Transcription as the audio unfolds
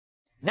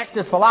Next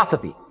is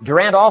philosophy.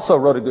 Durant also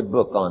wrote a good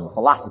book on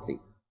philosophy.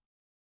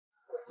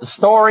 The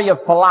Story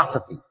of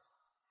Philosophy.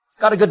 It's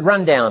got a good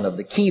rundown of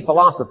the key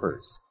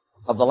philosophers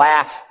of the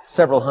last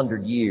several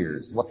hundred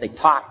years, what they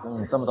taught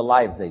and some of the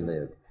lives they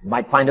lived. You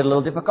might find it a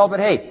little difficult, but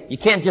hey, you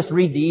can't just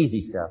read the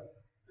easy stuff.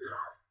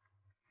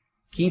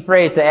 Key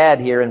phrase to add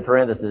here in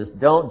parentheses,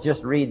 don't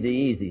just read the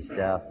easy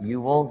stuff.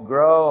 You won't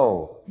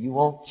grow. You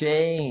won't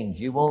change.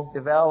 You won't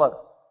develop.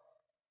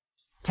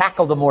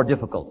 Tackle the more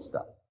difficult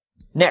stuff.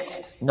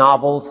 Next,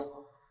 novels.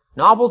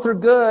 Novels are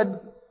good.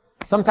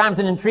 Sometimes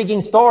an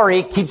intriguing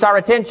story keeps our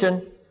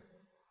attention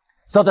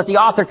so that the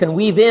author can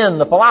weave in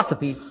the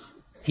philosophy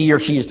he or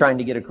she is trying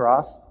to get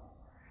across.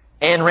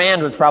 Ayn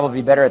Rand was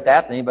probably better at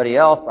that than anybody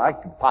else I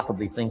could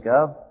possibly think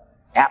of.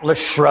 Atlas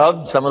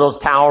Shrugged, some of those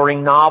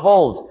towering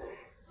novels.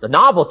 The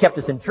novel kept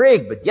us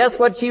intrigued, but guess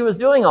what she was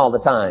doing all the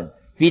time?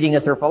 Feeding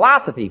us her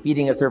philosophy,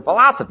 feeding us her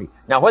philosophy.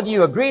 Now, whether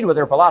you agreed with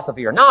her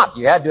philosophy or not,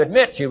 you had to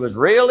admit she was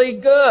really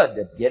good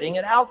at getting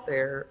it out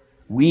there,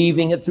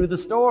 weaving it through the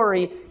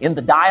story, in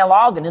the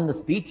dialogue and in the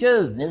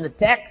speeches and in the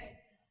text.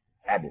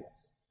 Fabulous.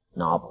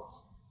 Novels.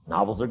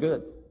 Novels are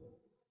good.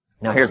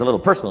 Now, here's a little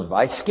personal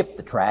advice. Skip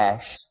the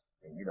trash.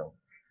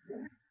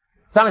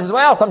 Someone says,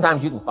 well,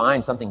 sometimes you can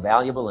find something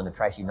valuable in a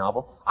trashy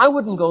novel. I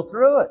wouldn't go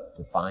through it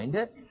to find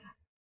it.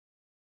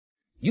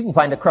 You can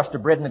find a crust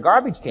of bread in a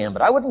garbage can,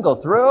 but I wouldn't go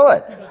through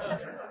it.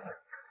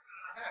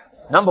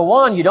 Number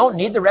one, you don't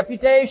need the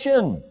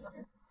reputation.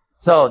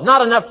 So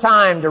not enough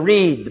time to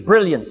read the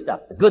brilliant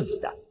stuff, the good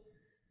stuff.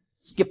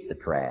 Skip the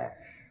trash,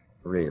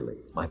 really.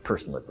 My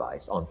personal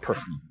advice on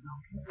personal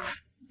development,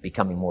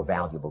 becoming more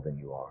valuable than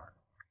you are.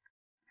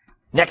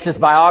 Next is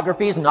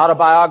biographies and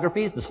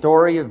autobiographies, the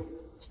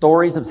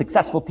stories of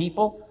successful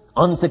people,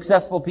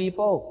 unsuccessful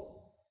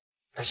people.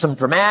 There's some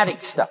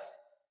dramatic stuff.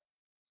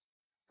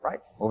 Right?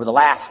 Over the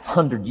last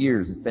 100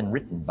 years, it's been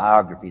written,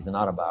 biographies and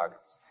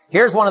autobiographies.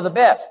 Here's one of the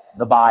best,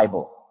 the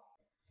Bible.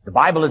 The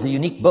Bible is a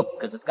unique book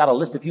because it's got a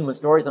list of human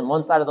stories on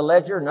one side of the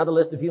ledger, another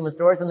list of human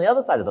stories on the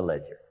other side of the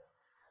ledger.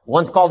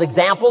 One's called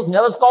examples, and the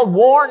other's called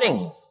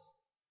warnings.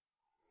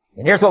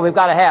 And here's what we've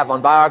got to have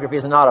on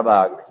biographies and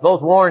autobiographies,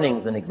 both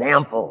warnings and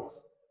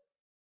examples.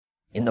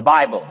 In the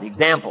Bible, the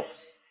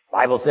examples. The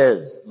Bible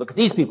says, look at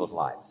these people's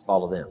lives,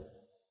 follow them.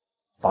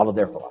 Follow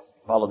their philosophy,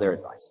 follow their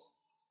advice.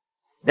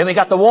 Then we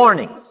got the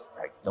warnings,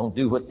 right? Don't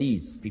do what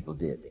these people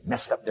did. They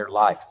messed up their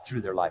life,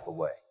 threw their life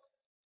away.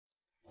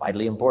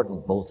 Vitally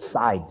important, both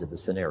sides of the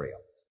scenario.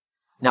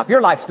 Now, if your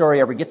life story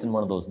ever gets in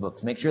one of those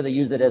books, make sure they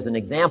use it as an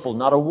example,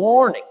 not a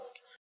warning.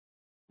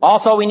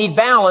 Also, we need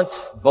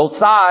balance, both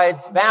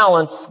sides,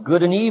 balance,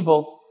 good and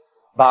evil.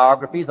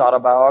 Biographies,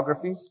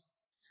 autobiographies.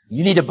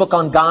 You need a book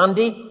on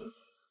Gandhi.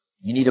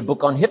 You need a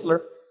book on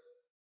Hitler.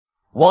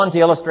 One to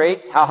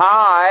illustrate how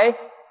high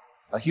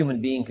a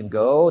human being can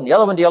go, and the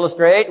other one to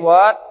illustrate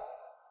what?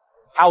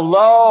 How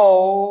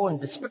low and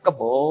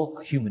despicable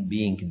a human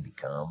being can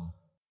become.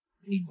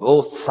 You need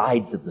both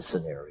sides of the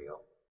scenario.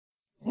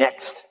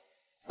 Next,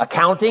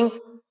 accounting.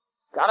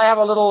 Gotta have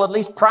a little, at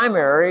least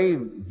primary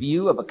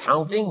view of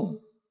accounting.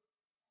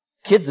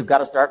 Kids have got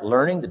to start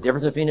learning the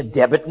difference between a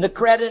debit and a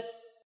credit.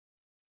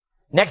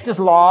 Next is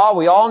law.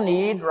 We all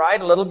need,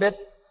 right, a little bit.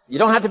 You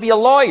don't have to be a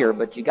lawyer,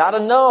 but you gotta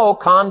know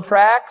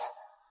contracts,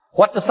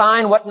 what to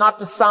sign, what not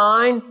to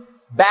sign.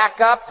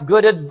 Backups,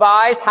 good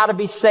advice, how to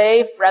be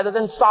safe rather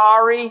than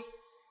sorry.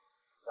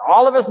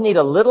 All of us need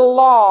a little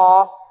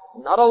law,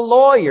 not a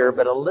lawyer,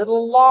 but a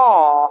little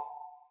law,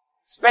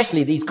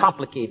 especially these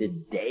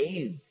complicated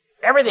days.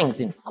 Everything's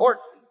in court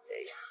these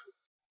days.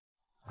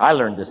 I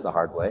learned this the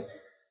hard way.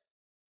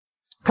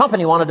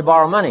 Company wanted to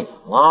borrow money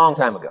a long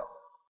time ago,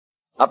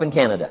 up in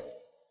Canada.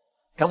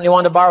 Company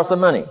wanted to borrow some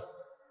money.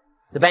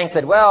 The bank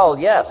said, well,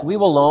 yes, we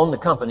will loan the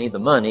company the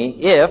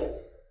money if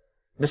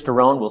Mr.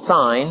 Rohn will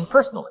sign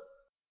personally.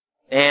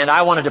 And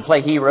I wanted to play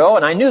hero,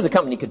 and I knew the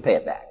company could pay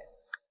it back.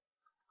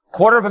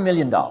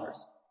 $250,000.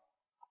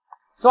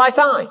 So I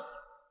signed.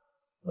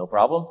 No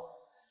problem.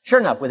 Sure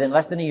enough, within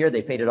less than a year,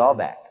 they paid it all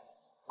back.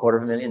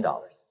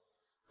 $250,000.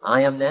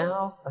 I am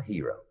now a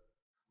hero.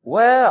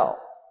 Well,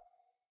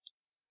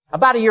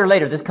 about a year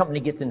later, this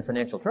company gets in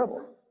financial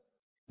trouble.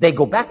 They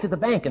go back to the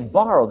bank and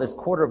borrow this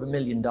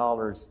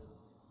 $250,000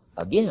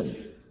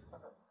 again.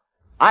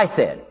 I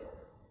said,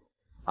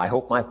 I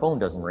hope my phone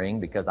doesn't ring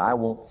because I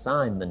won't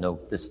sign the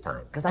note this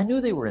time. Because I knew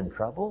they were in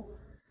trouble.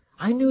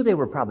 I knew they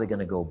were probably going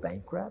to go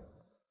bankrupt.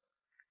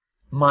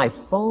 My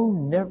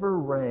phone never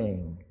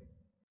rang.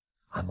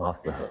 I'm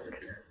off the hook.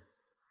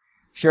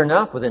 Sure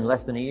enough, within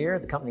less than a year,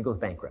 the company goes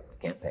bankrupt.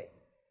 Can't pay.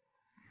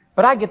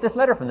 But I get this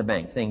letter from the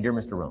bank saying, Dear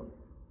Mr. Rohn,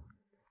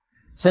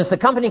 since the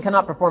company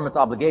cannot perform its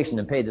obligation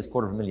and pay this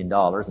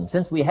 $250,000, and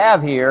since we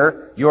have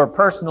here your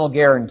personal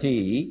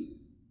guarantee,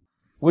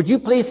 would you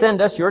please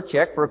send us your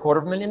check for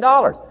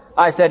 $250,000?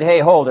 I said, hey,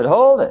 hold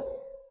it.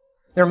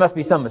 There must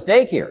be some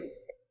mistake here.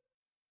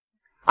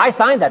 I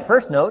signed that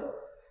first note,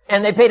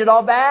 and they paid it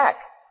all back.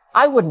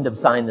 I wouldn't have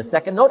signed the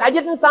second note. I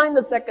didn't sign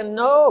the second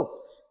note.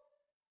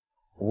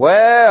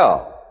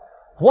 Well,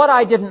 What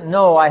I didn't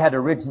know I had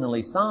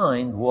originally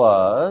signed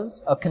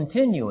was a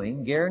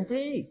continuing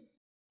guarantee.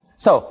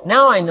 So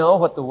now I know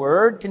what the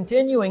word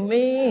continuing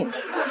means.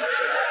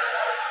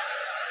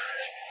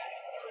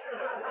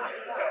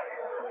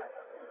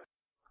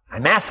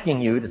 I'm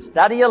asking you to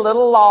study a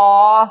little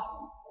law,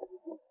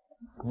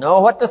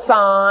 know what to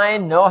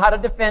sign, know how to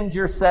defend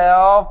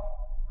yourself,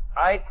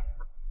 right?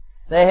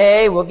 Say,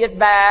 hey, we'll get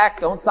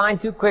back. Don't sign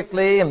too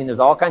quickly. I mean, there's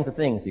all kinds of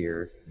things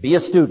here. Be a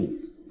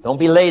student. Don't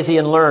be lazy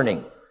in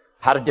learning.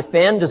 How to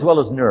defend as well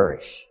as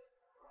nourish.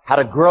 How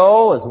to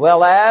grow as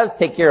well as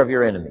take care of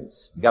your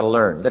enemies. You got to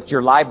learn. Let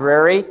your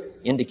library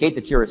indicate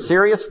that you're a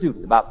serious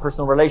student about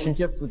personal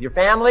relationships with your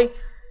family,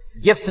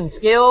 gifts and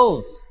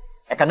skills,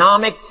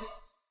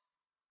 economics,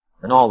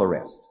 and all the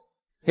rest.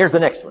 Here's the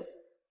next one.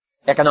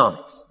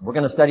 Economics. We're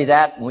going to study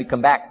that when we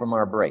come back from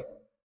our break.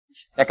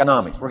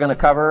 Economics. We're going to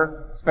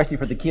cover, especially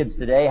for the kids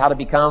today, how to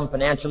become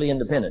financially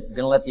independent. We're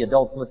going to let the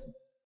adults listen.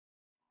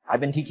 I've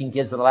been teaching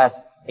kids for the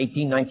last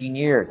 18, 19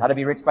 years how to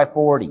be rich by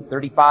 40,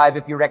 35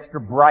 if you're extra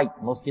bright.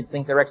 Most kids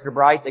think they're extra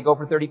bright. They go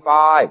for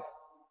 35.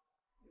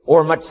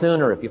 Or much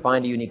sooner if you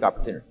find a unique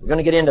opportunity. We're going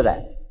to get into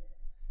that.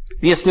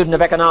 Be a student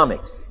of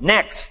economics.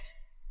 Next,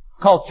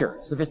 culture,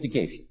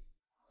 sophistication.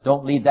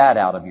 Don't leave that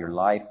out of your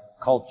life.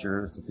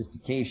 Culture,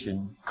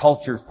 sophistication.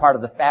 Culture is part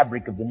of the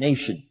fabric of the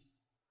nation.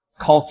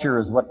 Culture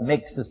is what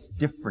makes us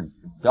different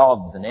from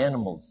dogs and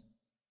animals.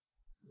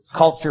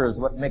 Culture is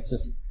what makes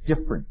us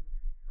different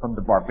from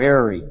the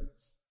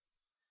barbarians.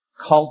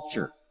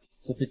 Culture,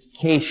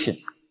 sophistication.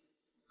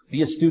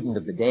 Be a student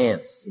of the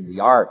dance and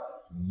the art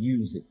and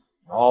music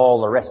and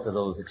all the rest of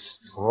those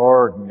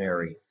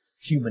extraordinary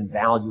human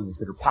values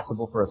that are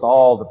possible for us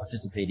all to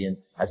participate in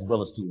as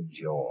well as to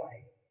enjoy.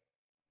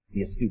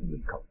 Be a student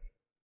of culture.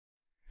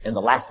 And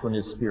the last one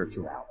is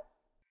spirituality.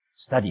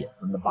 Study it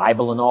from the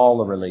Bible and all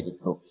the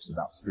related books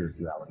about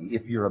spirituality.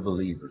 If you're a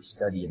believer,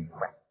 study and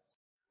practice.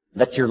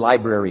 Let your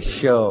library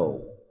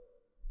show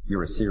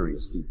you're a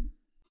serious student.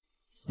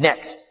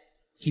 Next,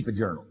 keep a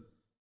journal.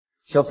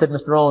 Shelf said,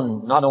 Mr.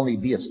 Rohn, not only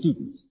be a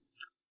student,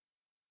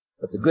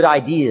 but the good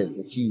ideas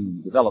that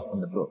you develop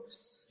from the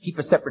books. Keep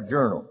a separate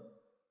journal.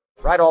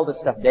 Write all this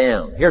stuff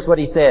down. Here's what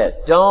he said.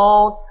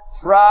 Don't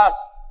trust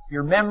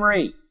your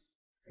memory.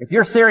 If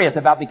you're serious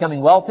about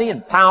becoming wealthy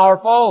and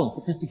powerful and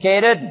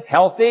sophisticated and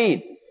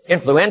healthy,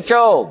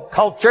 influential,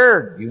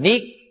 cultured,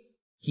 unique,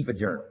 keep a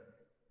journal.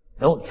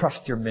 Don't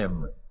trust your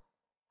memory.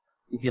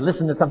 If you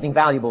listen to something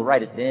valuable,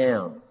 write it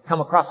down.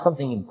 Come across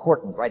something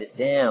important, write it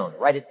down.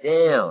 Write it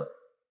down.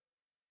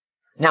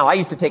 Now, I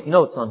used to take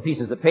notes on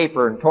pieces of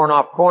paper and torn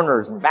off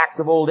corners and backs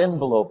of old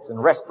envelopes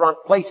and restaurant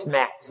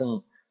placemats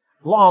and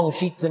long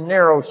sheets and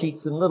narrow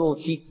sheets and little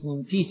sheets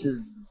and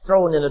pieces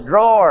thrown in a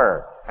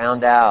drawer.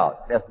 Found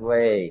out, best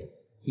way,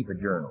 keep a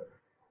journal.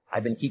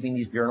 I've been keeping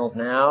these journals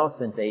now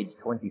since age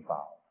 25.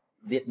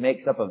 It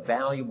makes up a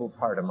valuable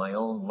part of my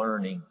own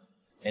learning,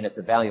 and it's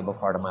a valuable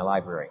part of my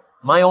library.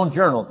 My own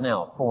journals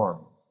now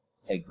form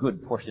a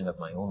good portion of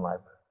my own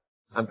library.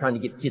 I'm trying to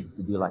get kids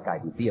to do like I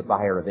do, be a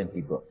buyer of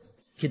empty books.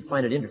 Kids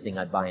find it interesting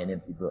I'd buy an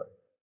empty book,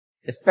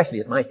 especially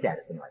at my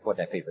status in life. What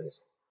did I pay for this?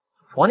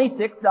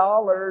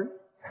 $26.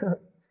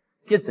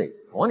 Kids say,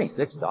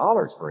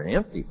 $26 for an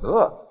empty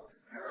book?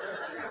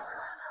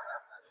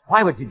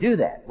 Why would you do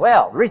that?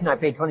 Well, the reason I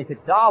paid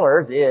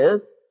 $26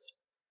 is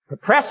to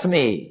press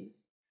me,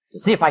 to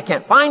see if I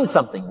can't find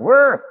something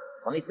worth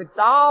 $26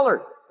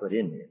 to put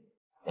in there.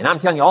 And I'm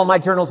telling you, all my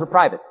journals are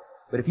private.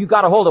 But if you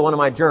got a hold of one of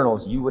my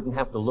journals, you wouldn't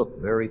have to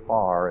look very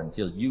far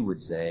until you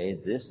would say,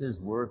 this is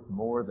worth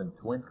more than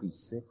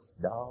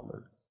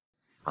 $26.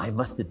 I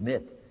must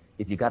admit,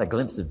 if you got a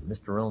glimpse of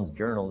Mr. Rohn's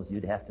journals,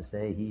 you'd have to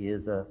say he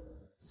is a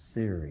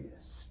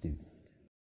serious student.